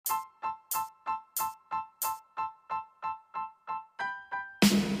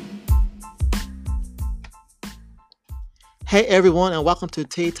Hey everyone, and welcome to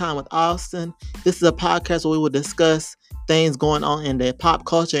Tea Time with Austin. This is a podcast where we will discuss things going on in the pop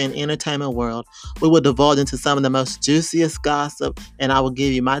culture and entertainment world. We will divulge into some of the most juiciest gossip, and I will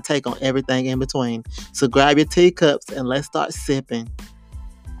give you my take on everything in between. So grab your teacups and let's start sipping.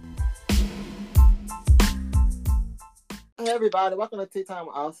 Hey everybody, welcome to Tea Time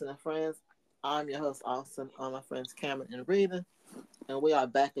with Austin and friends. I'm your host Austin, all my friends Cameron and Rita, and we are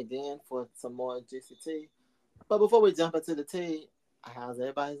back again for some more juicy tea. But before we jump into the tea, how's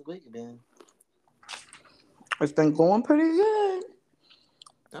everybody's week been? It's been going pretty good.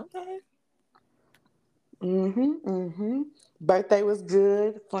 Okay. Birthday was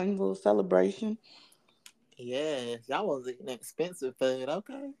good. Fun little celebration. Yes, y'all was eating expensive food.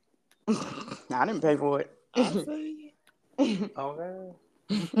 Okay. I didn't pay for it. I see. Okay.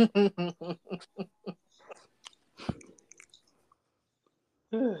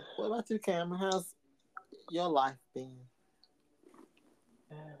 What about you, Cameron? How's your life been?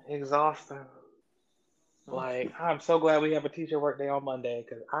 Exhausting. Like, I'm so glad we have a teacher work day on Monday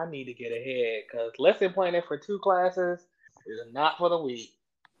because I need to get ahead because lesson planning for 2 classes is not for the week.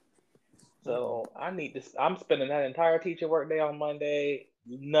 So I need this. I'm spending that entire teacher work day on Monday,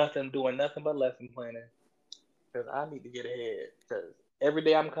 doing nothing but lesson planning because I need to get ahead because every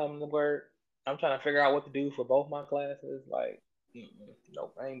day I'm coming to work, I'm trying to figure out what to do for both my classes. Like,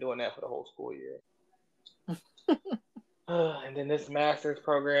 nope, I ain't doing that for the whole school year. And then this master's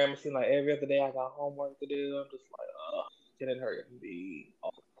program, it seems like every other day I got homework to do. I'm just like, can it hurt to be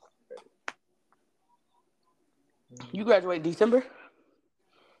all You graduate December?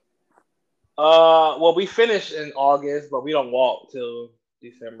 Well, we finish in August, but we don't walk till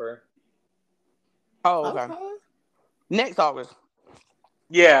December. Oh, okay. Next August.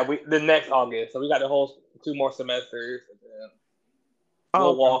 Yeah, the next August. So we got the whole 2 more semesters, and then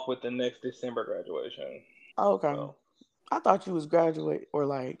we'll walk with the next December graduation. Oh, okay. So. I thought you was graduate or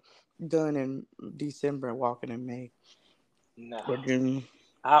like done in December and walking in May. No. Or June.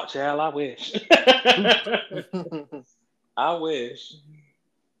 Out, child, I wish. I wish.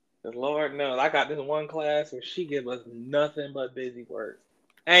 The Lord knows. I got this one class where she give us nothing but busy work.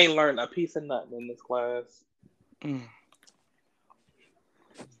 I ain't learned a piece of nothing in this class.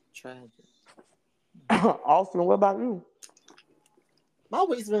 Tragic. Austin, what about you? My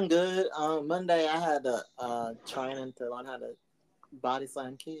week's been good. Monday I had a training to learn how to body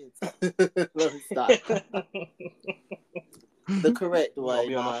slam kids. Let me stop. The correct way. Gonna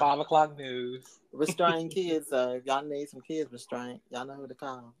be on the 5 o'clock news. Restrain kids. So if y'all need some kids restraint, y'all know who to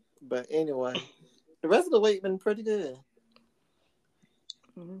call. But anyway, the rest of the week been pretty good.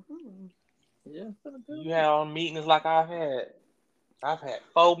 Yeah, pretty good. You had on meetings like I've had. I've had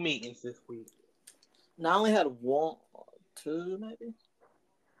 4 meetings this week. No, I only had 1, 2 maybe.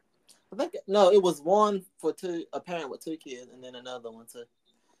 I think it was one for a parent with 2 kids, and then another one to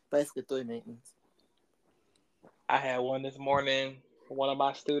basically 3 meetings. I had one this morning for one of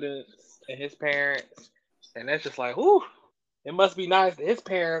my students and his parents, and that's just like, whew. It must be nice that his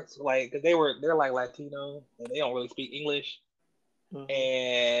parents, like, cause they're like Latino and they don't really speak English,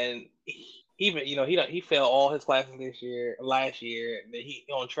 and even he failed all his classes last year, and then he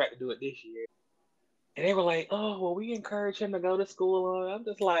on track to do it this year. And they were like, oh, well, we encourage him to go to school. I'm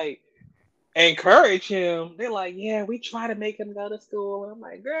just like, encourage him. They're like, yeah, we try to make him go to school. I'm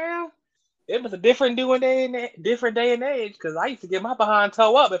like, girl, it was a different day and age because I used to get my behind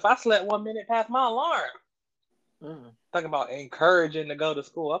toe up if I slept 1 minute past my alarm. Talking about encouraging to go to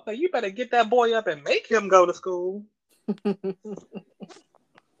school. I'm like, you better get that boy up and make him go to school.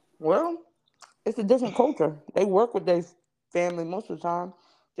 Well, it's a different culture. They work with their family most of the time.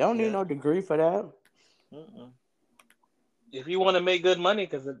 They don't need no degree for that. If you want to make good money,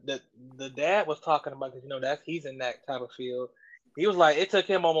 because the dad was talking about, because he's in that type of field. He was like, it took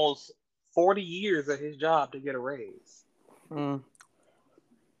him almost 40 years at his job to get a raise. So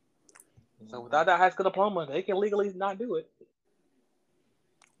without that high school diploma, they can legally not do it.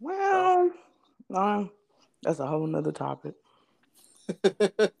 Well, that's a whole nother topic.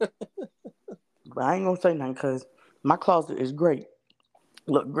 But I ain't gonna say nothing because my closet is great.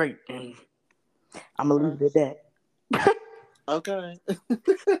 Look great, and I'm gonna leave it at that. Okay.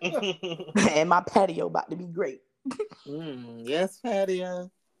 And my patio about to be great. Yes,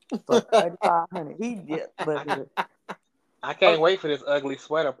 patio. For $3,500. He did, but I can't wait for this ugly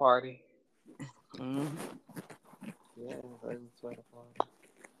sweater party. Yeah, ugly sweater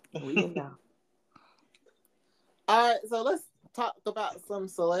party. We can go. All right, so let's talk about some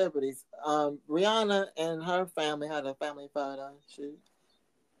celebrities. Rihanna and her family had a family photo shoot.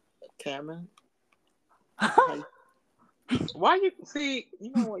 Cameron. Why you see?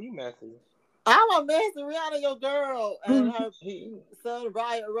 You know what? You messy. I'm a mess. Rihanna, your girl, and her He son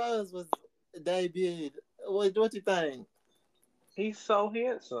Riot Rose was debuted. What you think? he's so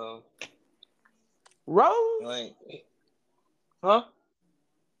handsome. Rose? Like, huh?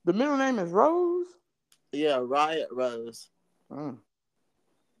 The middle name is Rose? Yeah, Riot Rose. Mm.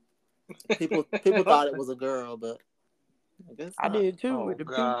 People thought it was a girl, but I guess I not. did too Oh with the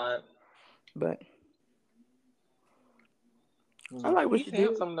P, God, but I Mm. like what he's she did.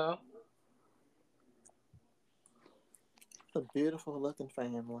 handsome though. A beautiful looking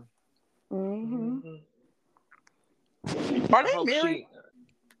family. Mm-hmm. Hmm. Are I they hope married?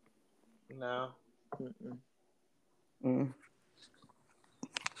 she. No, Mm-mm. Mm.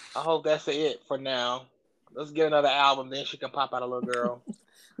 I hope that's it for now. Let's get another album, then she can pop out a little girl.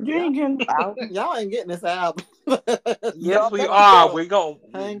 You Y'all, ain't getting out. y'all ain't getting this album. Yes, Y'all we better be are. glad. We gonna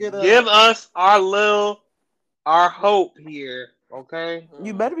Hang it give up. us our hope here, okay?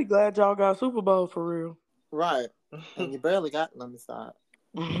 You Mm. better be glad y'all got Super Bowl for real. Right. And you barely got. Let me stop.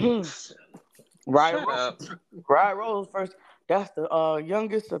 Mm-hmm. Right, Shut up. Right Rose first. That's the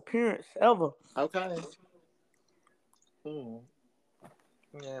youngest appearance ever. Okay. Mm.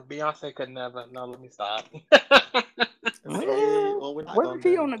 Yeah, Beyonce could never. No, let me stop. See Yeah. what we're not Wasn't gonna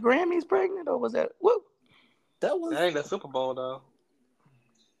she do. on the Grammys pregnant or was that whoop? That That was. ain't the Super Bowl though.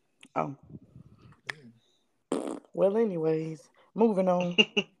 Oh. Mm. Well anyways, moving on.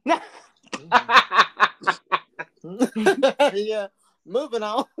 Mm. Yeah. Moving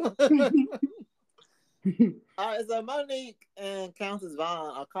on. All right. So Monique and Countess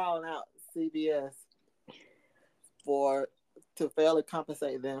Vaughn are calling out CBS for to fairly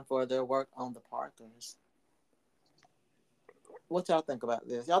compensate them for their work on the Parkers. What y'all think about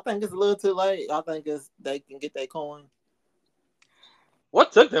this? Y'all think it's a little too late? Y'all think they can get their coin?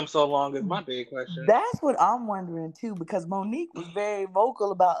 What took them so long is my big question. That's what I'm wondering too, because Monique was very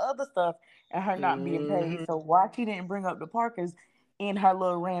vocal about other stuff and her not being paid. Hmm. So why she didn't bring up the Parkers in her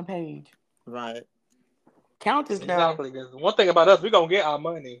little rampage? Right. Countess now. Exactly. Because one thing about us, we gonna get our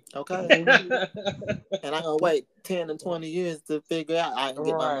money. Okay. And I'm gonna wait 10 and 20 years to figure out I can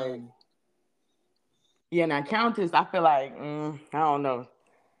get my Right. money. Yeah, now Countess, I feel like I don't know.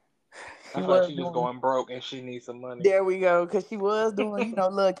 She I feel like was she just doing. going broke and she needs some money. There we go, because she was doing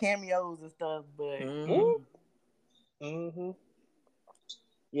little cameos and stuff. But Hmm. Ooh. Hmm.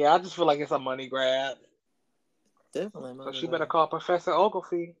 Yeah, I just feel like it's a money grab. Definitely So money she better though. call Professor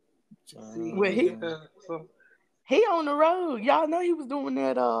Ogilvy and see if he well, can he get her some. he on the road. Y'all know he was doing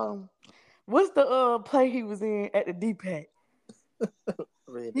that. What's the play he was in at the D-Pack?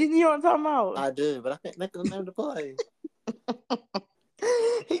 Really. You know what I'm talking about? I do, but I can't think of the name of the play.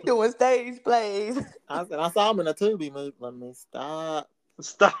 He doing stage plays. I said I saw him in a Tubi movie. Let me stop.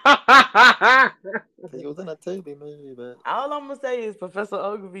 Stop. He was in a Tubi movie, but All I'm gonna say is Professor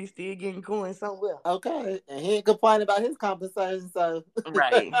Ogilvy still getting coin somewhere. okay. And he ain't complaining about his compensation, so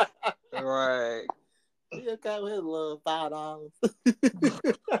Right. Right. he okay with his little $5.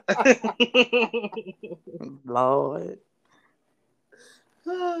 Lord.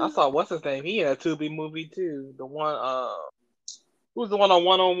 I saw what's his name. He in a Tubi movie too. The one who's the one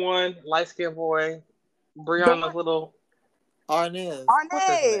on one, light skinned boy, The Brianna's one little Arnez. what's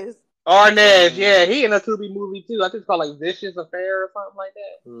his name? Arnez. Arnez, yeah, Mm, he in a Tubi movie too. I think it's called like Vicious Affair or something like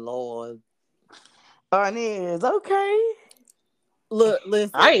that. Lord. Arnez. Okay. Look, I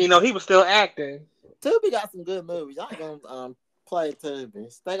listen. didn't even know he was still acting. Tubi got some good movies. I ain't gonna play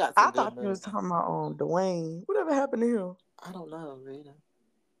Tubi. They got some I good thought you movies. was talking about Dwayne. Whatever happened to him? I don't know, Rita.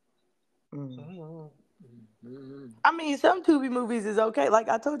 Mm. Mhm. Mm-hmm. I mean, some Tubi movies is okay. Like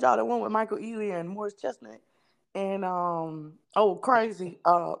I told y'all, the one with Michael Ealy and Morris Chestnut, and crazy,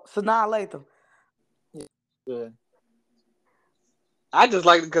 Sanaa Lathan. Yeah, good. I just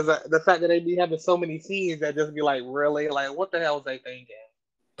like because the fact that they be having so many scenes that just be like, really, like, what the hell was they thinking?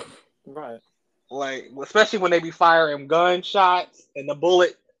 Right. Like, especially when they be firing gunshots and the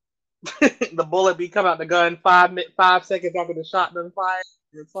bullet, the bullet be coming out the gun 5 seconds after the shot done fired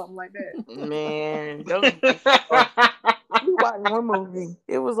or something like Man, those movies are. that. We watched one movie.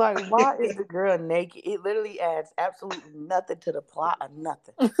 It was like, why is the girl naked? It literally adds absolutely nothing to the plot or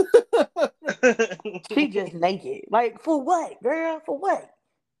nothing. She just naked. Like, for what, girl? For what?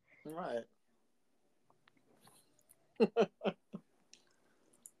 Right.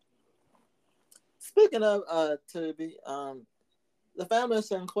 Speaking of Tubi, the family of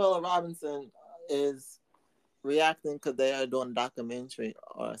Shanquella Robinson is reacting because they are doing a documentary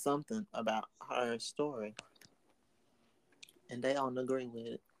or something about her story, and they don't agree with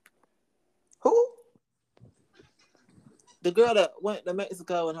it. Who? The girl that went to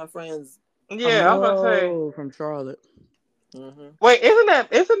Mexico and her friends. Yeah, I was about to say, Oh, from Charlotte. Mm-hmm. Wait,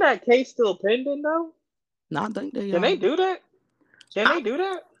 isn't that case still pending though? No, I think they Can they do that? Can I they do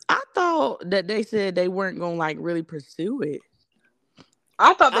that? I thought that they said they weren't gonna like really pursue it.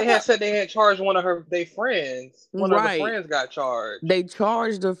 I thought I they had thought. said they had charged one of her their friends. One of the Right. friends got charged. They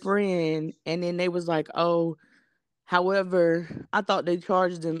charged a friend and then they was like, oh, however, I thought they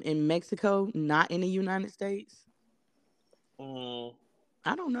charged them in Mexico, not in the United States. Mm.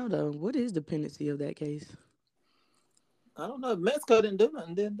 I don't know though. What is the pendency of that case? I don't know. Mexico didn't do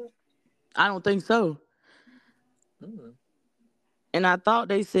nothing, did they? I don't think so. Mm. And I thought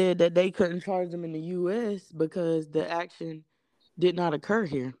they said that they couldn't charge them in the US because the action did not occur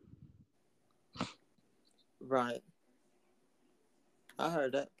here. Right. I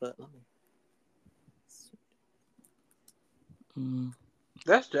heard that, but let me. Mm.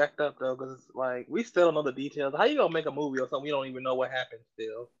 That's jacked up though, because like we still don't know the details. How you gonna make a movie or something we don't even know what happened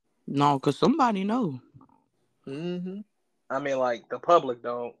still? No, because somebody know. Mm-hmm. I mean, like the public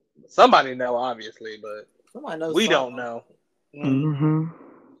don't. Somebody know, obviously, but Somebody knows we don't something. know. Hmm.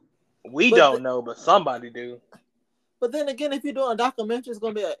 Mm-hmm. We But don't know, but somebody do. but then again, if you're doing a documentary, it's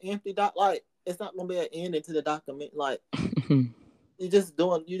gonna be an empty doc. Like it's not gonna be an ending to the document. Like you just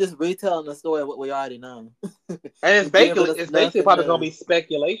retelling the story of what we already know. And it's You're giving basically us it's basically nothing probably gonna new. be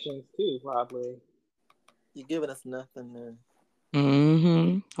speculations too, probably. You're giving us nothing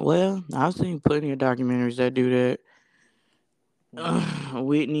new. Well, I've seen plenty of documentaries that do that. Mm.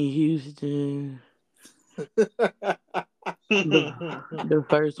 Whitney Houston, the the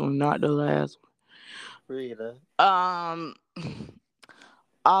first one, not the last Rita. one.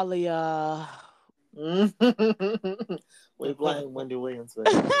 Alia. We blame Wendy Williams for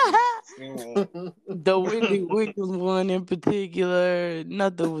everything. Mm. The Wendy Williams one in particular,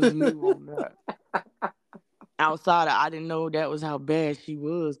 nothing was new on that. Outside of, I didn't know that was how bad she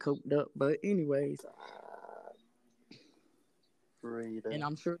was coked up. But anyways, and Rita.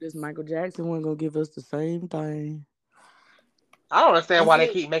 I'm sure this Michael Jackson one gonna give us the same thing. I don't understand And why they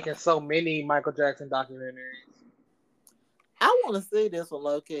see, keep making so many Michael Jackson documentaries. I want to see this one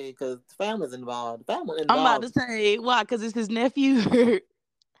low key because the family's involved. The family I'm about to involved. say why, cause it's his nephew.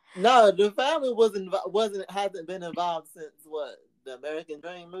 No, the family wasn't hasn't been involved since what the American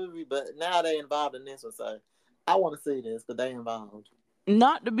Dream movie, but now they involved in this one. So I want to see this because they involved.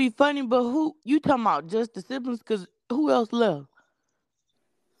 Not to be funny, but who you talking about? Just the siblings? Cause who else left?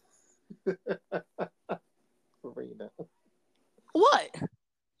 Rita. What?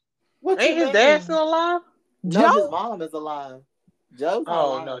 What you Ain't his dad mean? still alive? No, his Joe? mom is alive. Joe's not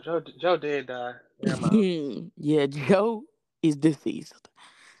Oh no, alive. Joe did die. Never mind. Yeah, Joe is deceased.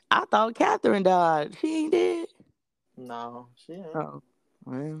 I thought Catherine died. She ain't dead. No, she ain't. Oh,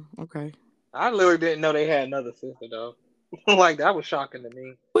 well, okay. I literally didn't know they had another sister though. Like that was shocking to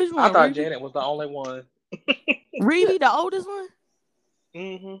me. Which I one, thought Riri? Janet was the only one. Riri, the oldest one?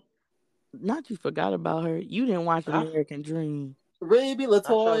 Hmm. Not you forgot about her. You didn't watch I American Dream. Rebe, I sure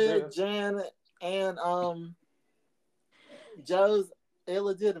Latoya, did. Janet, and Joe's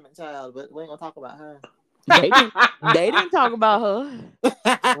illegitimate child, but we ain't gonna talk about her. They didn't. They didn't talk about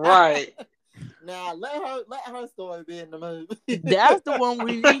her. Right. Now let her story be in the movie. That's the one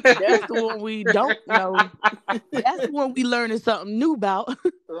we need. That's the one we don't know. That's the one we learning something new about.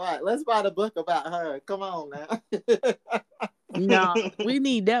 Right, let's write a book about her. Come on now. No, we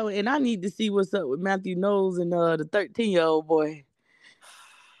need that one, and I need to see what's up with Matthew Knowles and the 13-year-old boy.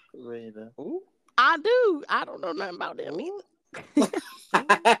 Rita. Ooh, I do. I don't know nothing about them ooh, either.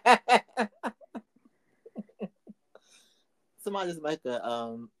 ooh. Somebody just make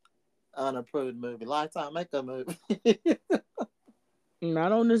a unapproved movie. Lifetime make a movie.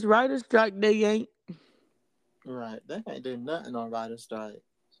 Not on this writer's strike. They ain't. Right. They can't do nothing on writer's strike.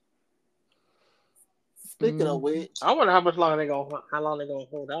 Speaking of Mm. which, I wonder how long they gonna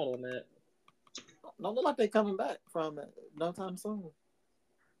hold out on that. don't look like they're coming back from it no time soon.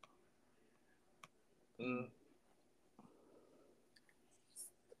 Mm.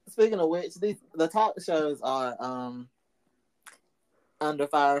 Speaking of which, the talk shows are under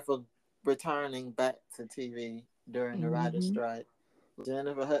fire for returning back to TV during the writer's Mm-hmm. strike.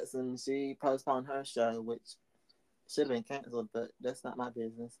 Jennifer Hudson, she postponed her show, which should have been canceled, but that's not my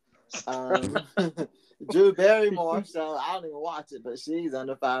business. Um, Drew Barrymore show, I don't even watch it, but she's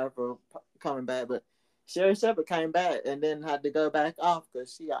under fire for coming back. But Sherry Shepherd came back and then had to go back off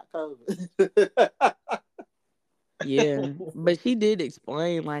because she got COVID. Yeah, but she did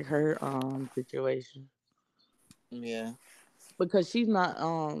explain like her situation Yeah, because she's not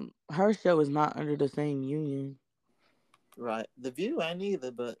her show is not under the same union. right. The View ain't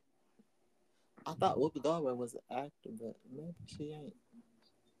either, but I thought Whoopi Goldberg was an actor, but maybe she ain't.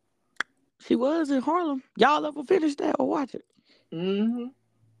 She was in Harlem. Y'all ever finish that or watch it? Mm-hmm.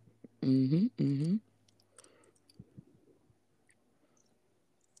 Mm-hmm.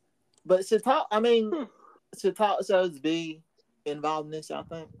 But should talk. I mean, should talk shows be involved in this? Y'all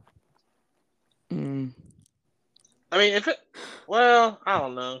think? Mm. I mean, if it, well, I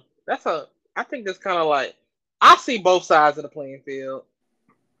don't know. I think that's kind of like, I see both sides of the playing field.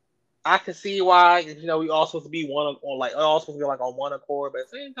 I can see why, we all supposed to be all supposed to be like on one accord, but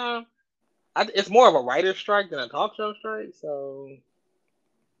at the same time, it's more of a writer's strike than a talk show strike. So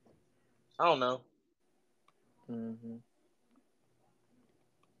I don't know. Mm-hmm.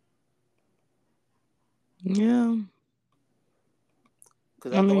 Yeah.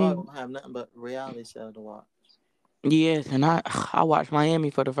 Because I after a while, we mean, don't have nothing but reality show to watch. yes, and I watched Miami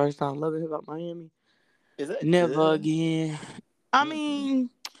for the first time. Love it about Miami. Is that Never good? again. I Mm-mm. mean,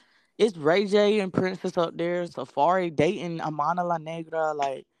 it's Ray J and Princess up there. Safari dating Amana La Negra.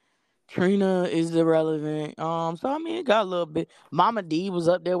 Like Trina is irrelevant. So I mean, it got a little bit. Mama D was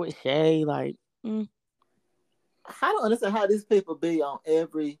up there with Shay. Like, mm. I don't understand how these people be on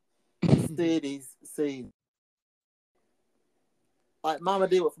every city's season. Like Mama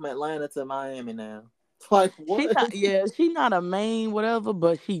D went from Atlanta to Miami now. Like She what? not. Yeah, she not a main whatever,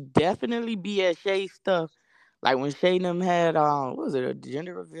 but she definitely be at Shay stuff. Like when Shay and them had what was it, a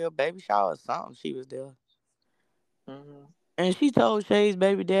gender reveal, baby shower or something? She was there. Mm-hmm. And she told Shay's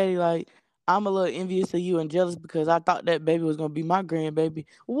baby daddy, like, I'm a little envious of you and jealous because I thought that baby was gonna be my grandbaby.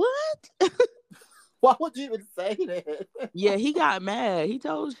 What? Why would you even say that? Yeah, he got mad. He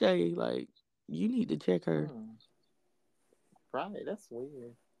told Shay, like, you need to check her. Hmm. Right, that's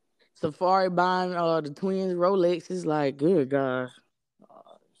weird. Safari buying the twins Rolexes, like, good gosh.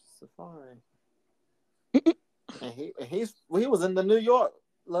 Uh, Safari. And he was in the New York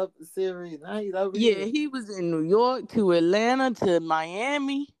Love series. Now he's over Yeah, here. he was in New York to Atlanta to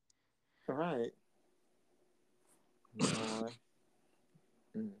Miami. Right. Boy.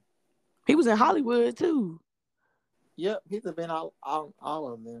 Mm. He was in Mm. Hollywood too. Yep, he's been all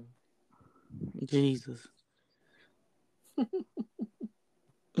of them. Jesus.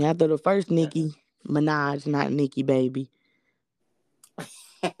 After the first Yeah. Nicki Minaj, not Nicki baby.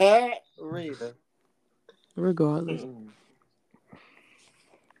 Rita. Regardless. Mm.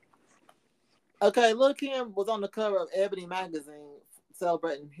 Okay, Lil Kim was on the cover of Ebony Magazine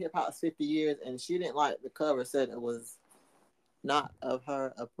celebrating hip hop's 50 years, and she didn't like the cover, said it was not of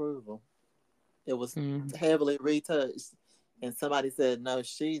her approval. It was Mm. heavily retouched. And somebody said, no,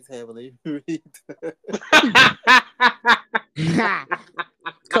 she's heavily retouched.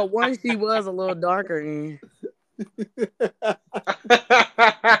 Cause one she was a little darker in.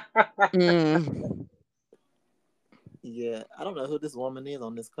 Mm. Yeah, I don't know who this woman is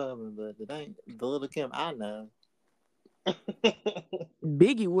on this cover, but it ain't the Little Kim I know.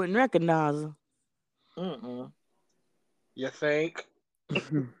 Biggie wouldn't recognize her. Mm-mm. You think?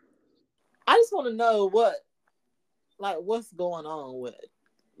 I just want to know what's going on with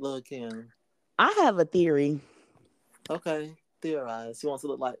Lil Kim. I have a theory. Okay, theorize. She wants to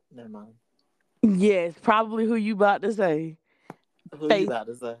look like. Never mind. Yes, probably who you about to say. Who you Faith about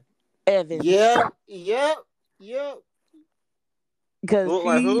to say? Evans. Yep. Cause Look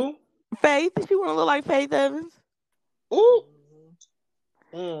like who? She wanna look like Faith Evans. Ooh.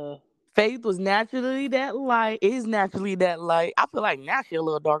 Mm-hmm. Mm. Faith was naturally that light, is naturally that light. I feel like now she a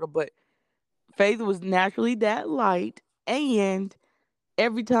little darker, but Faith was naturally that light. And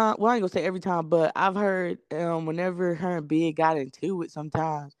every time, well, I ain't gonna say every time, but I've heard whenever her and Big got into it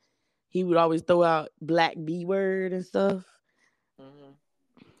sometimes, he would always throw out black B word and stuff. Mm-hmm.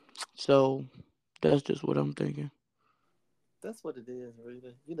 So that's just what I'm thinking. That's what it is,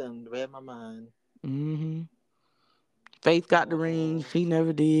 Rita. You done read my mind. Hmm Faith got the ring. Oh, She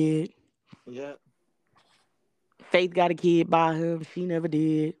never did. yep. Faith got a kid by him. She never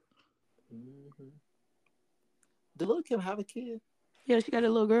did. Mm-hmm. Did Lil Kim have a kid? Yeah, she got a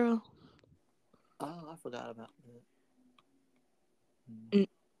little girl. Oh, I forgot about that. Mm. Mm,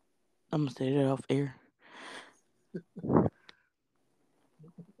 I'm gonna say that off air.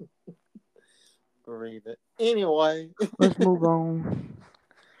 Read it. Anyway, Let's move on.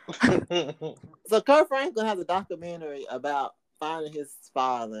 so Kurt Franklin has a documentary about finding his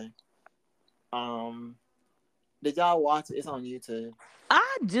father. Um, did y'all watch it? It's on YouTube.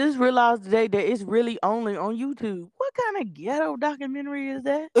 I just realized today that it's really only on YouTube. What kind of ghetto documentary is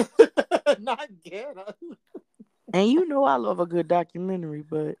that? Not ghetto, And you know I love a good documentary,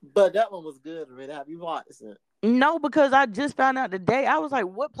 but but that one was good. Rita, have you watched it? no, because I just found out today. I was like,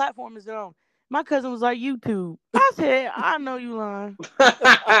 what platform is it on? My cousin was like, YouTube. I said, I know you lying.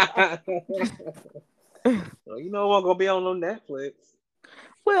 Well, you know what gonna be on Netflix.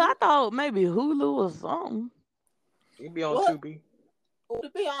 Well, I thought maybe Hulu or something. He be on What? Tubi. Well, to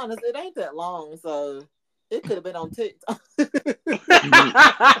be honest, it ain't that long, so it could have been on TikTok. Mm.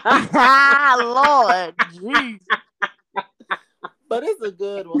 Lord, jeez. But it's a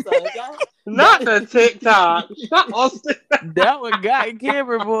good one. So if Not y'all the TikTok. That one got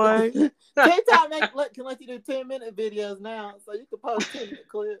camera, boy. TikTok can let you do 10-minute videos now, so you can post 10-minute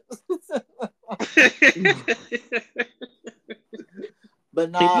clips. But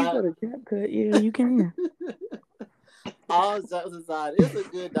If you nah, go to CapCut, yeah, you can. all jokes aside, it's a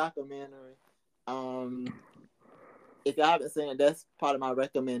good documentary. Um, if y'all haven't seen it, that's part of my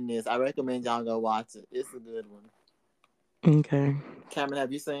recommend this. I recommend y'all go watch it. It's a good one. Okay. Cameron,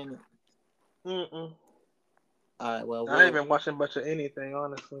 have you seen it? Mm-mm. All right, well, I ain't been watching much of anything,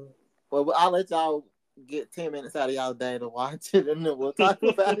 honestly. I'll let y'all get 10 minutes out of y'all day to watch it, and then we'll talk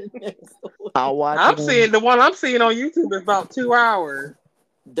about it next I'll week. watch I'm it on. seeing the one I'm seeing on YouTube is about 2 hours.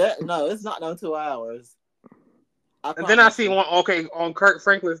 That no, it's not no 2 hours. I And then I promise see you. one, okay, on Kirk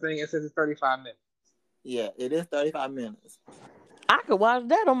Franklin's thing, it says it's 35 minutes. Yeah, it is 35 minutes. I could watch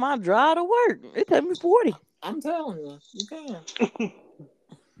that on my drive to work. It took me 40. I'm telling you, you can.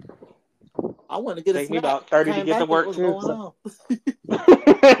 I want to get a Take me snack. about 30 to Came get to back and it work, was too. going So.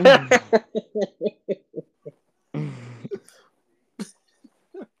 on.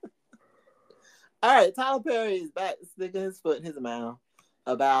 All right, Tyler Perry is back sticking his foot in his mouth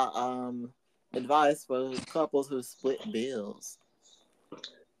about advice for couples who split bills. They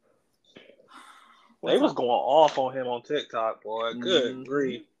What's was up? going off on him on TikTok, boy. Good Mm-hmm.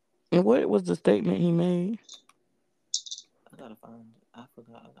 grief. And what was the statement he made? I gotta find it. I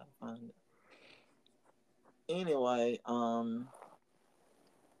forgot. I gotta find it. Anyway, I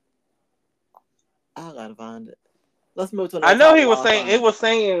gotta find it. Let's move to I another know topic he was while I saying, find it.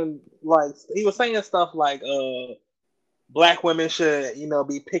 he was saying stuff like, black women should,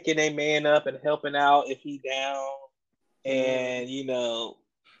 be picking a man up and helping out if he down. Mm.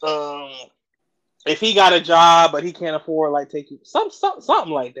 And, um, if he got a job but he can't afford, like, take you,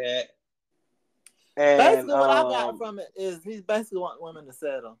 something like that. And, Basically, what I got from it is he's basically wanting women to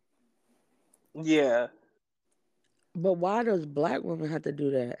settle. yeah. But why does black women have to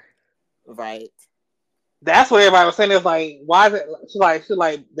do that? Right. That's what everybody was saying. It's like, why is it? She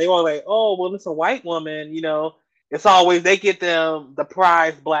like, they were like, oh, well, it's a white woman. It's always they get them the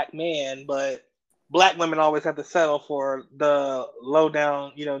prize black man, but black women always have to settle for the low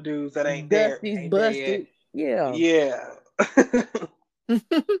down, dudes that Dusty's ain't there yet. busted. Yeah. Yeah.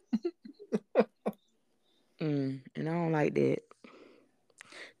 And I don't like that.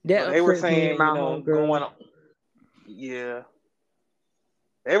 But That they were upsets me and saying, my going homegirl. on. Yeah.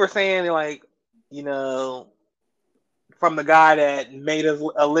 They were saying like, you know, from the guy that made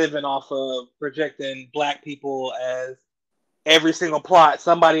a living off of projecting black people as every single plot.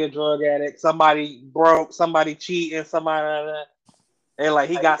 Somebody a drug addict, somebody broke, somebody cheating, somebody. And like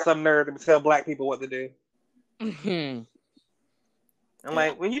he got some nerve to tell black people what to do. Mhm. And Yeah.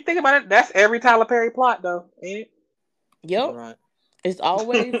 like when you think about it, that's every Tyler Perry plot though, ain't Yep. Right. It's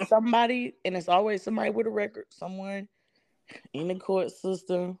always it? somebody, and it's always somebody with a record. Someone in the court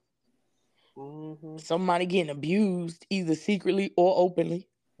system. hmm Somebody getting abused, either secretly or openly.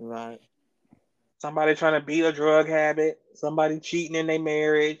 Right. Somebody trying to beat a drug habit, somebody cheating in their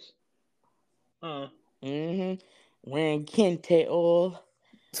marriage. Mm. Wearing kente oil.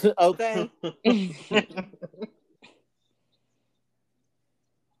 Okay.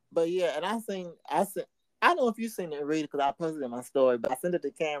 But yeah, and I don't know if you seen it, read it, because I posted it in my story, but I sent it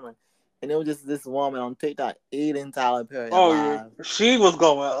to Cameron, and it was just this woman on TikTok eating Tyler Perry Oh yeah, alive. she was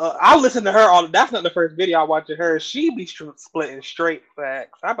going. I listened to her all. That's not the first video I watched of her. She be splitting straight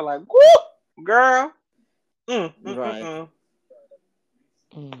facts. I be like, whoop, girl. Mm, mm, mm, Right. mm.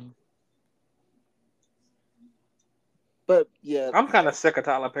 Mm. But yeah, I'm kind of sick of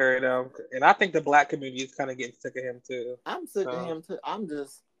Tyler Perry though, and I think the black community is kind of getting sick of him too. I'm sick of So him too. I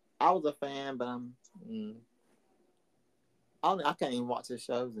was a fan, but I can't even watch his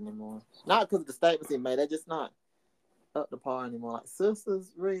shows anymore. Not because of the statements he made. They're just not up to par anymore. Like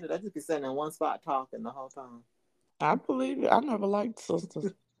Sisters, really, they just be sitting in one spot talking the whole time. I believe it. I never liked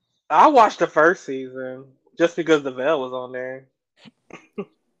sisters. I watched the first season just because the Veil was on there.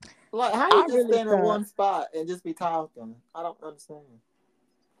 Like, how you I just really stand in thought one spot and just be talking? I don't understand.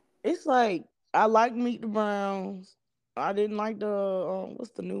 it's like I like Meet the Browns. I didn't like the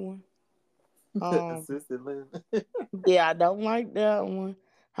what's the new one? Um, Assisted living. yeah, I don't like that one.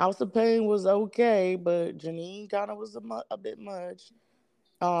 House of Pain was okay, but Janine kind of was a bit much.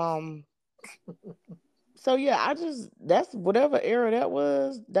 Um, so yeah, I just that's whatever era that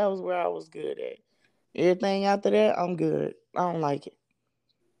was. That was where I was good at. Everything after that, I'm good. I don't like it.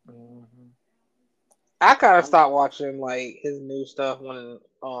 I kind of I'm, stopped watching like his new stuff when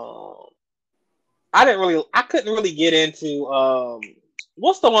I couldn't really get into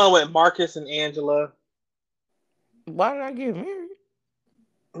what's the one with Marcus and Angela? Why did I get married?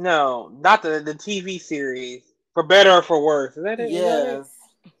 No, not the TV series. For better or for worse. Is that it? Is that it? yes.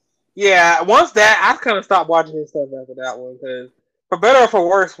 Yeah. Once that, I kind of stopped watching his stuff after that one because for better or for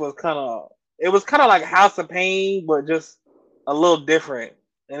worse was kind of like House of Pain, but just a little different.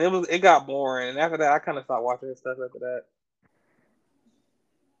 And it got boring. And after that, I kind of stopped watching his stuff after that.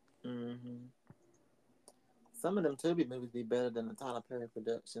 Hmm. Some of them Tubi movies be better than the Tyler Perry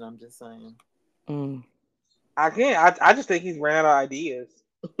production. I'm just saying. Mm. I can't. I just think he's ran out of ideas.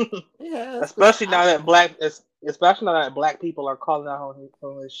 Yes, but Especially now that black people are calling out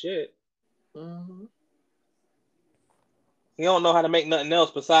on his shit. hmm He don't know how to make nothing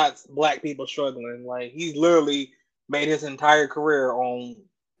else besides black people struggling. Like he's literally made his entire career on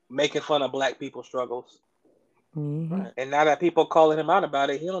making fun of black people's struggles. Hmm. right. And now that people calling him out about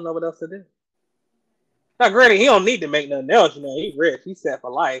it, he don't know what else to do. Now, granted, he don't need to make nothing else. You know, he's rich, he's set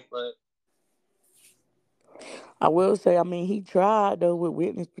for life. But I will say, I mean, he tried though with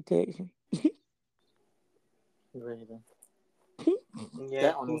witness protection. Really. yeah,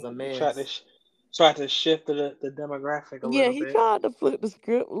 That one was a he mess. tried to shift the demographic a Yeah, little he bit. tried to flip the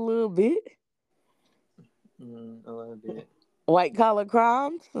script a little bit. A little bit. White collar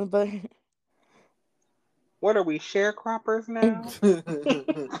crimes, but What are we, sharecroppers now?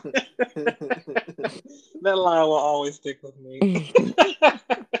 That line will always stick with me.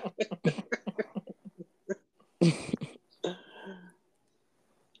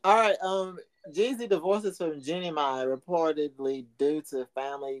 All right. Jeezy divorces from Jeannie Mai reportedly due to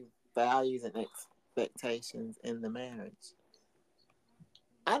family values and expectations in the marriage.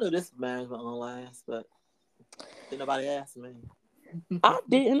 I knew this marriage wasn't gonna last, but did nobody ask me. I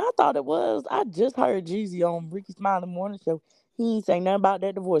didn't. I thought it was. I just heard Jeezy on Ricky Smiley Morning Show. He ain't saying nothing about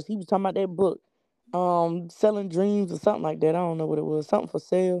that divorce. He was talking about that book, Selling Dreams or something like that. I don't know what it was. Something for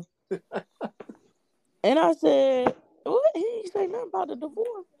sale. And I said, what? He ain't say nothing about the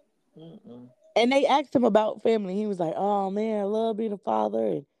divorce. Mm-mm. And they asked him about family. He was like, "Oh man, I love being a father,"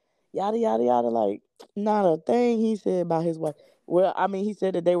 and yada yada yada. Like, not a thing he said about his wife. Well, I mean, he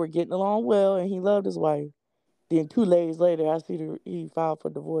said that they were getting along well, and he loved his wife. Then 2 days later, I see he filed for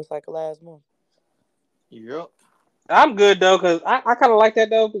divorce like last month. Yep. I'm good though, cause I kind of like that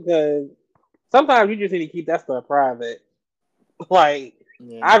though, because sometimes you just need to keep that stuff private. Like,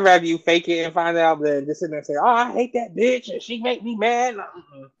 Yeah. I'd rather you fake it and find out than just sit there and say, "Oh, I hate that bitch and she make me mad."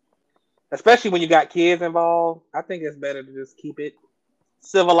 Especially when you got kids involved, I think it's better to just keep it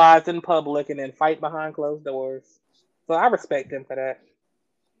civilized in public and then fight behind closed doors. So I respect him for that.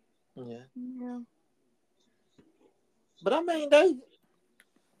 Yeah. Yeah. But I mean, they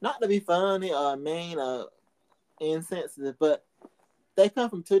not to be funny or mean or insensitive, but they come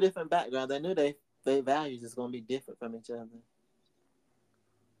from two different backgrounds. They knew their values is gonna be different from each other.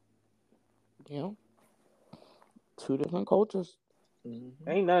 Yeah. Two different cultures. Mm-hmm.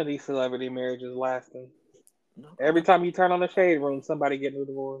 Ain't none of these celebrity marriages lasting. No, Every time you turn on the shade room, somebody getting a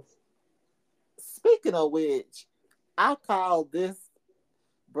divorce. speaking of which, I called this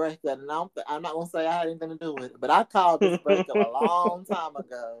breakup, and I'm not gonna say I had anything to do with it, but I called this breakup a long time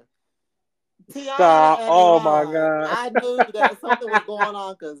ago. Tiana Stop. and Oh my Iman, god. I knew that something was going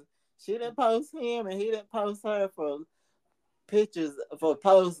on because she didn't post him and he didn't post her for pictures for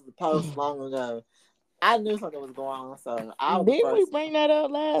posts long ago. I knew something was going on, so I was the Didn't we first. bring that up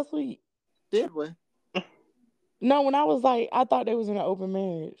last week? Did we? No, when I was like, I thought they was in an open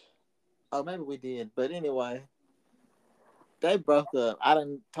marriage. Oh, maybe we did. But anyway, they broke up. I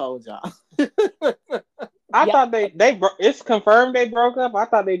done told y'all. I Yeah. thought it's confirmed they broke up. I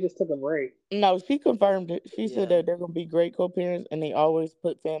thought they just took a break. No, she confirmed it. She said Yeah, that they're gonna be great co-parents, and they always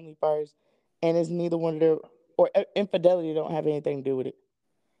put family first, and it's neither one of their or infidelity don't have anything to do with it.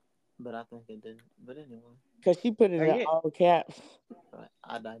 but I think it did. But anyway, Cause she put it in Yeah. all caps. right,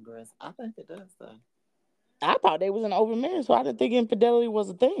 I digress. I think it does though. I thought they was in an open marriage, so I didn't think infidelity was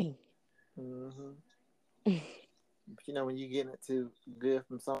a thing. Hmm. But you know when you getting it too good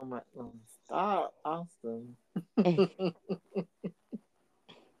from someone, stop, Austin.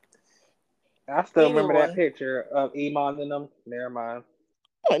 I still remember that Anyway, picture of Iman and them. Never mind.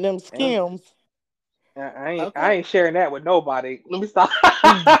 And them And skims. I okay. ain't sharing that with nobody. Let me stop.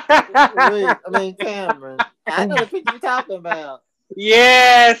 Wait, I mean Cameron. I know the picture you talking about.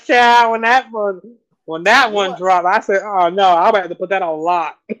 Yes, child. When that You one what? dropped, I said, "Oh no, I'm about to put that on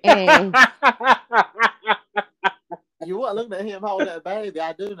lock." Mm. You what? Looking at him holding that baby.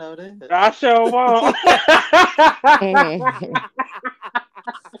 I do know that. I sure won't. Mm.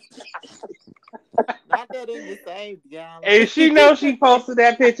 that in your saved, y'all. And she knows she posted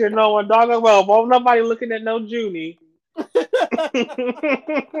that picture knowing doggone well won't nobody looking at no Junie.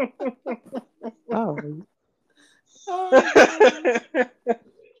 Oh, Oh gosh.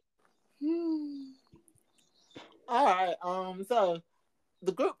 Hmm. All right. So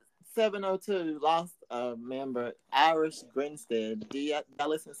the group 702 lost a member, Irish Grinstead. Do y'all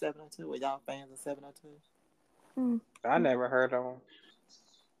listen to 702? Were y'all fans of 702? hmm, I never heard of him.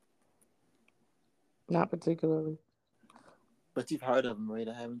 not particularly. But you've heard of them,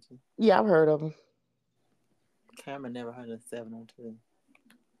 Rita, haven't you? Yeah, I've heard of them. Cameron never heard of 702.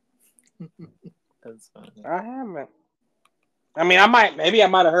 That's funny. I haven't. I mean, maybe I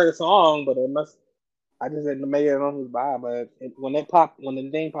might have heard a song, but it must. I just didn't maybe I don't know who's by. But when the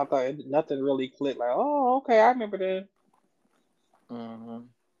name popped out, nothing really clicked. Like, oh, okay, I remember that. Hmm.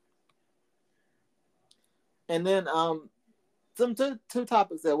 And then some two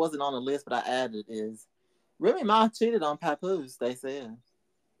topics that wasn't on the list but I added is Remy Ma cheated on Papoose. They said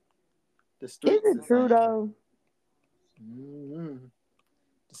the Is streets it is true saying. though? Hmm.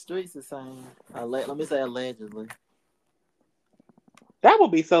 The streets is saying. Let me say allegedly. That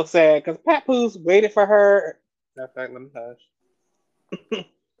would be so sad because Papoose waited for her. Matter of fact, let me hush. Yeah,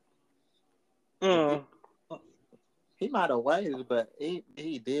 he Mm. he might have waited, but he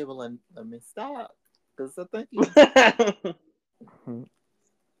did let me stop because I think he Hmm.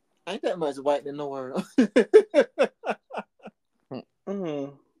 ain't that much waiting in the world.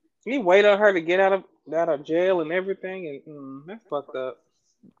 mm. He waited on her to get out of jail and everything, and that's fucked up.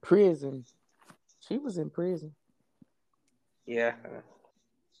 Prison. She was in prison. Yeah,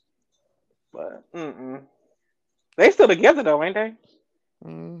 but they still together though, ain't they?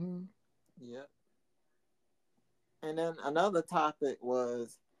 Hmm. Yep. And then another topic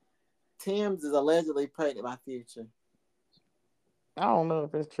was Tim's is allegedly pregnant by Future. I don't know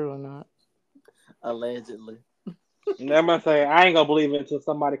if it's true or not. Allegedly. And I'm gonna say I ain't gonna believe it until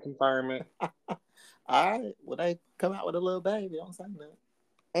somebody confirm it. All right. Well, they come out with a little baby. Don't say that.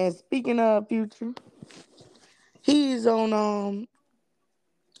 And speaking of Future, he's on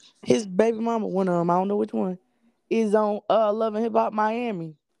his baby mama. One of them, I don't know which one, is on Love and Hip Hop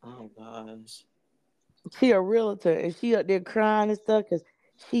Miami. Oh gosh. She a realtor and she up there crying and stuff because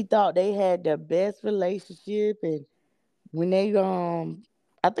she thought they had the best relationship, and when they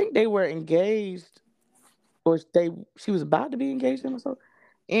I think they were engaged, or she was about to be engaged to him or so.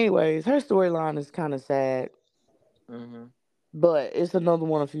 Anyways, her storyline is kind of sad, Hmm. but it's another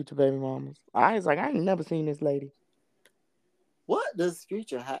one of Future baby mamas. I was like, I ain't never seen this lady. What does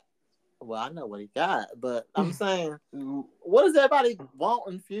Future have? Well, I know what he got, but I'm saying, what does everybody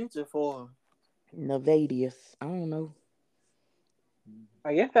want in Future for? Nevadius. I don't know.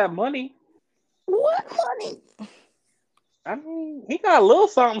 I guess that money. What money? I mean, he got a little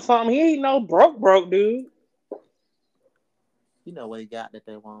something, something. He ain't no broke, dude. You know what he got that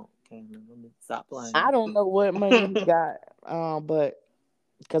they want. Cameron, let me stop I playing. don't know what money he got. But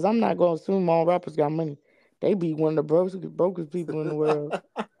because I'm not gonna assume all rappers got money. They be one of the brokest people in the world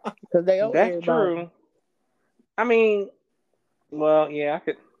because they owe That's everybody. true. I mean, well, yeah, I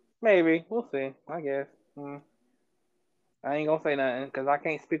could maybe. We'll see. I guess. I ain't gonna say nothing because I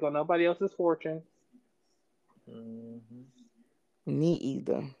can't speak on nobody else's fortune. Hmm. Me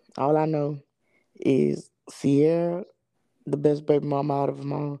either. All I know is Sierra, the best baby mama out of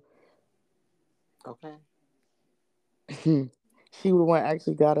them all. Okay. She was the one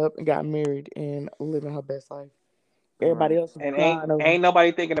actually got up and got married and living her best life. Everybody Right. else was And ain't crying over. ain't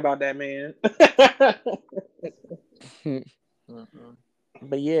nobody thinking about that man. Mm-mm.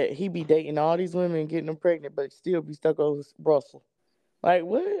 But yeah, he be dating all these women and getting them pregnant, but still be stuck over Russell. Like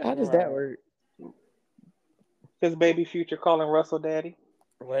what? How does that Right. work? His baby future calling Russell daddy.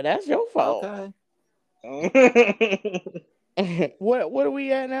 Well, that's your fault. Okay. What are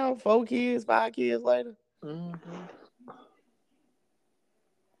we at now? 4 kids, 5 kids later? Hmm.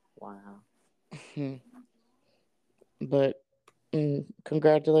 Wow. But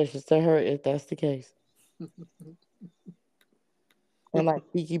congratulations to her if that's the case. And like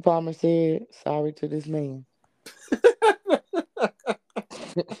Kiki Palmer said, sorry to this man.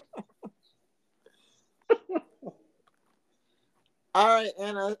 All right,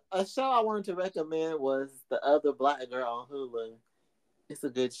 and a show I wanted to recommend was The Other Black Girl on Hulu. It's a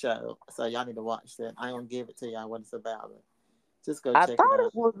good show, so y'all need to watch that. I ain't gonna give it to y'all what it's about, but just go I check it thought it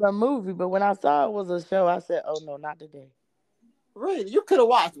out. was a movie, but when I saw it was a show, I said, "Oh no, not today." Really, you could have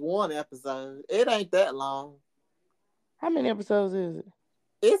watched one episode. It ain't that long. How many episodes is it?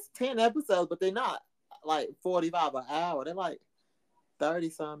 It's 10 episodes, but they're not like 45 an hour. They're like 30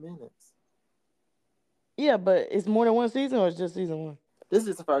 some minutes. Yeah, but it's more than one season, or it's just season one. This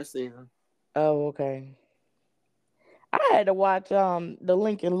is the first season. Oh, okay. I had to watch the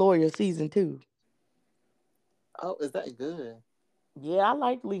Lincoln Lawyer season 2. Oh, is that good? Yeah, I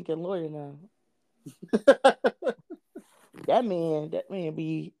like Lincoln Lawyer now. That man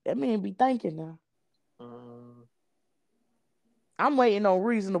be thinking now. um, I'm waiting on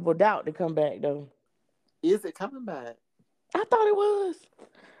Reasonable Doubt to come back though. is it coming back? I thought it was.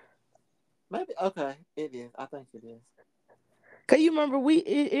 Maybe. Okay, it is. I think it is. Cause you remember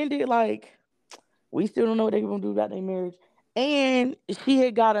it ended like we still don't know what they gonna do about their marriage. And she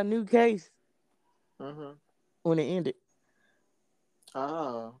had got a new case Mm-hmm. when it ended.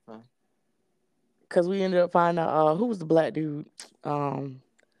 Oh, okay. Cause we ended up finding out who was the black dude. Um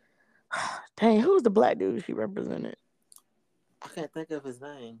Dang, who was the black dude she represented? I can't think of his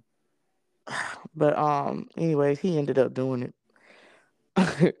name. But anyways, he ended up doing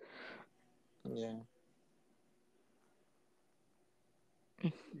it. Yeah.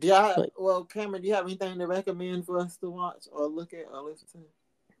 Do y'all, But well, Cameron, do you have anything to recommend for us to watch or look at or listen to?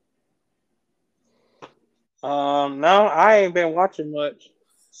 No, I ain't been watching much,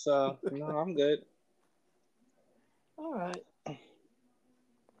 so no, I'm good. All right.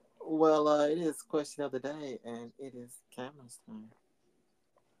 Well, it is question of the day, and it is Cameron's time.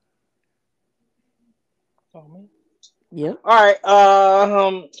 Oh man. yep. All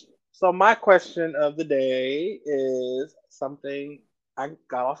right. So my question of the day is something I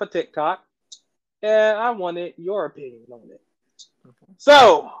got off of TikTok, and I wanted your opinion on it. Okay.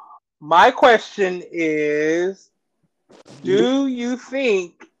 So my question is, do you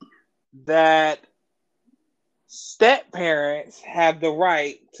think that step parents have the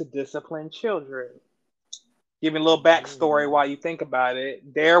right to discipline children? Giving a little backstory Mm. while you think about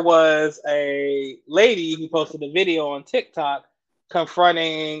it. There was a lady who posted a video on TikTok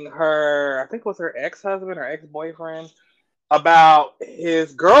confronting her, I think it was her ex-husband or ex-boyfriend, about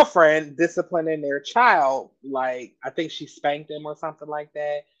his girlfriend disciplining their child. Like, I think she spanked him or something like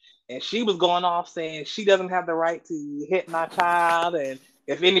that. And she was going off saying she doesn't have the right to hit my child. And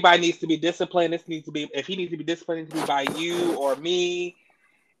if anybody needs to be disciplined, this needs to be, if he needs to be disciplined, it needs to be by you or me.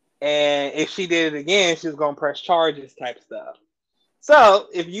 And if she did it again, she was going to press charges type stuff. So,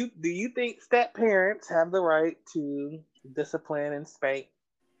 if you do you think step parents have the right to discipline and spank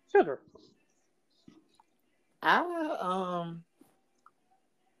children? I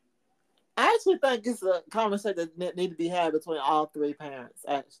I actually think it's a conversation that need to be had between all three parents,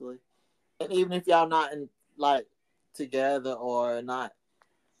 actually, and even if y'all not in like together or not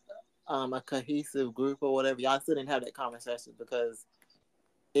a cohesive group or whatever, y'all still didn't have that conversation because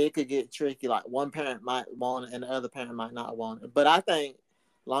it could get tricky. Like one parent might want it and the other parent might not want it. But I think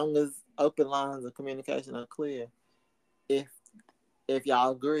long as open lines of communication are clear, if if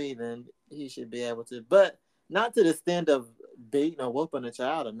y'all agree, then he should be able to. But not to the extent of beating or whooping a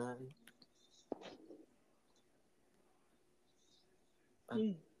child or nothing.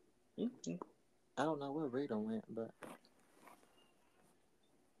 I, Mm-hmm. I don't know where Rita went, but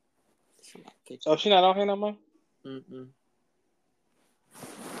she got kicked Oh, out. she not on here no more. Mm-mm.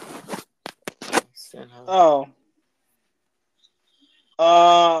 Send her.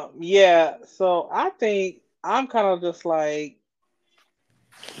 Oh, yeah. So I think I'm kind of just like,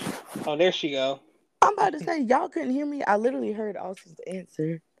 oh, there she go. I'm about to say y'all couldn't hear me. I literally heard Austin's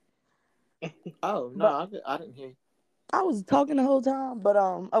answer. Oh no, But I didn't hear. I was talking the whole time. But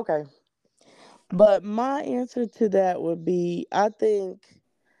okay. But my answer to that would be I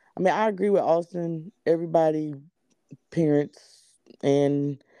mean I agree with Austin. Everybody, parents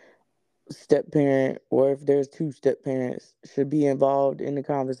and step parent, or if there's two step parents, should be involved in the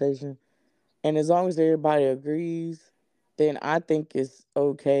conversation. And as long as everybody agrees, then I think it's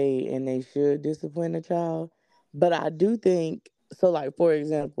okay and they should discipline the child. But I do think so like for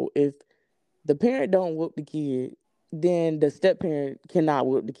example, if the parent don't whoop the kid, then the step parent cannot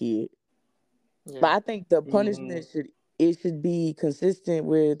whoop the kid. But Yeah. I think the Hmm. punishment should be consistent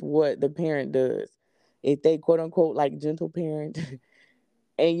with what the parent does. If they quote unquote like gentle parent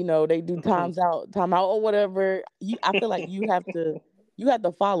and they do time out or whatever, I feel like you have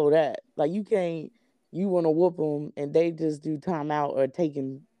to follow that. Like you can't you want to whoop them and they just do time out or take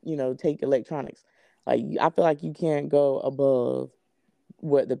electronics. Like I feel like you can't go above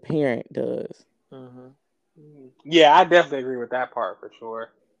what the parent does. Mm-hmm. Yeah, I definitely agree with that part for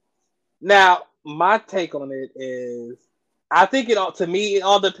sure. Now, my take on it is, I think it all to me it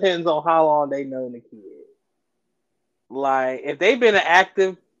all depends on how long they know the kid. Like, if they've been an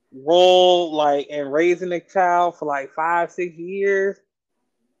active role like in raising a child for like 5, 6 years,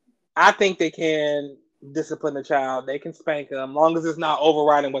 I think they can discipline the child. They can spank them, long as it's not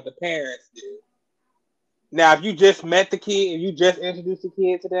overriding what the parents do. Now, if you just met the kid and you just introduced the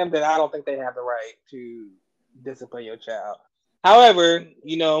kid to them, then I don't think they have the right to. discipline your child. However,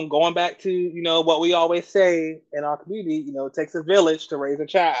 going back to, what we always say in our community, it takes a village to raise a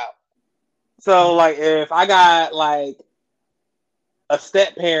child. So like if I got like a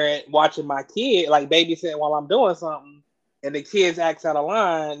step parent watching my kid, like babysitting while I'm doing something, and the kids acts out of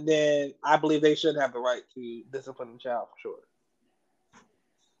line, then I believe they should have the right to discipline the child for sure.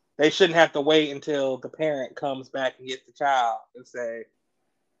 They shouldn't have to wait until the parent comes back and gets the child and say,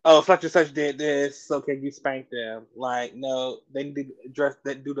 "Oh, such and such did this, so can you spank them?" Like, no, they need to address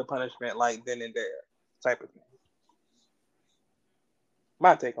that, do the punishment like then and there, type of thing.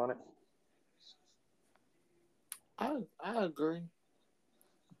 My take on it. I agree,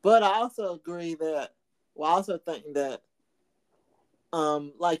 but I also agree that. Well, I also think that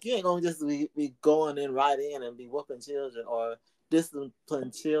like you ain't gonna just be going in right in and be whooping children or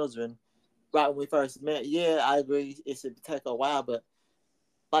discipline children right when we first met. Yeah, I agree it should take a while, but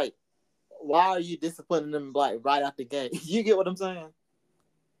like, why are you disciplining them like right out the gate? You get what I'm saying?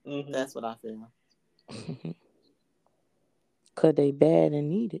 Mm-hmm. That's what I feel. Cause they bad and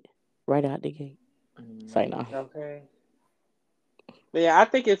need it right out the gate. Say no. Okay. But yeah, I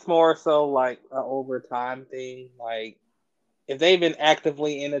think it's more so like an over time thing. Like if they've been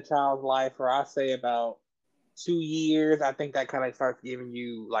actively in a child's life for I say about 2 years, I think that kind of starts giving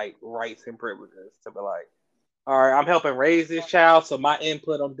you like rights and privileges to be like, all right, I'm helping raise this child, so my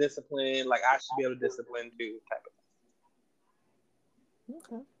input on discipline, like I should be able to discipline too, type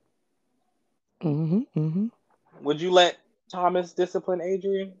Okay. Mhm. of. Would you let Thomas discipline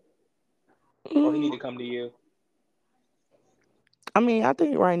Adrian, or he need Mm, to come to you? I mean, I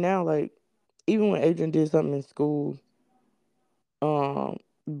think right now, like even when Adrian did something in school, um,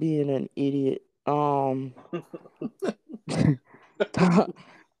 being an idiot, Tho-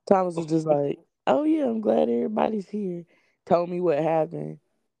 Thomas was just like, "Oh yeah, I'm glad everybody's here." Told me what happened,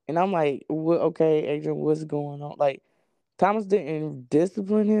 and I'm like, "What? Okay, Adrian, what's going on?" Like Thomas didn't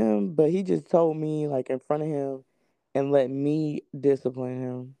discipline him, but he just told me like in front of him and let me discipline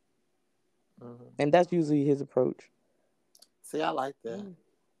him, Mm-hmm. and that's usually his approach. See, I like that. Mm.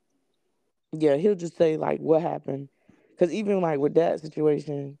 Yeah, he'll just say like what happened, because even like with that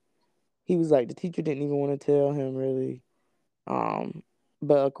situation, he was like the teacher didn't even want to tell him really. Um,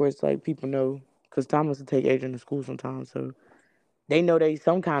 but of course, like people know because Thomas will take Adrian to school sometimes, so they know they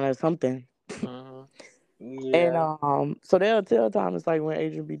some kind of something. Mm-hmm. And Yeah. so they'll tell Thomas like when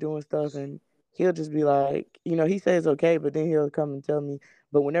Adrian be doing stuff, and he'll just be like, he says okay, but then he'll come and tell me.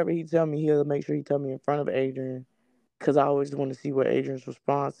 But whenever he tell me, he'll make sure he tell me in front of Adrian, because I always want to see what Adrian's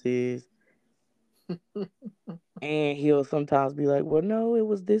response is. And he'll sometimes be like, "Well, no, it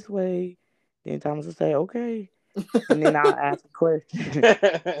was this way." Then Thomas will say, "Okay," and then I'll ask a question,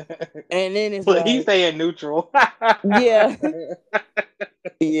 and then it's But he's like, staying neutral. "Yeah,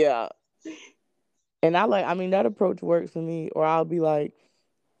 yeah." And I mean, that approach works for me. Or I'll be like,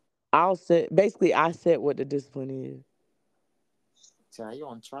 I set what the discipline Child, you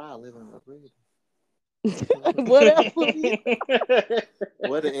on trial living with reading. is. What else would be?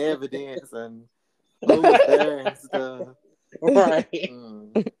 What the evidence and who was there and stuff. Right.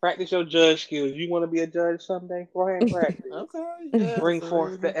 Mm. Practice your judge skills. You want to be a judge someday? Go ahead and practice. Okay, yes, Bring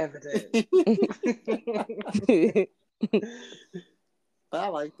forth baby. the evidence. I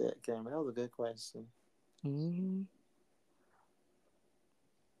like that, Cameron. That was a good question. Mhm.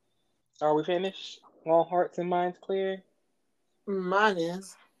 Are we finished? All hearts and minds clear? Mine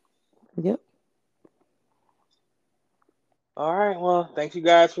is. Yep. All right. Well, thank you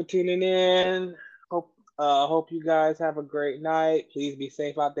guys for tuning in. Hope you guys have a great night. Please be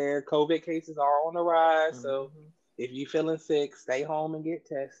safe out there. COVID cases are on the rise, so Mm-hmm. if you're feeling sick, stay home and get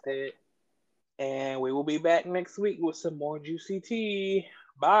tested. And we will be back next week with some more juicy tea.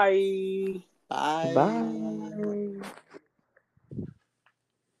 Bye. Bye. Bye.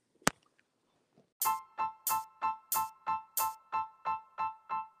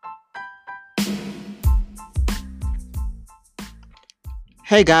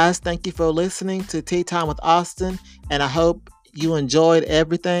 Hey guys, thank you for listening to Tea Time with Austin, and I hope you enjoyed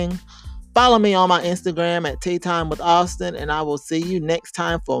everything. Follow me on my Instagram at Tea Time with Austin, and I will see you next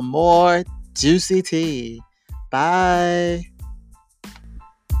time for more juicy tea. Bye.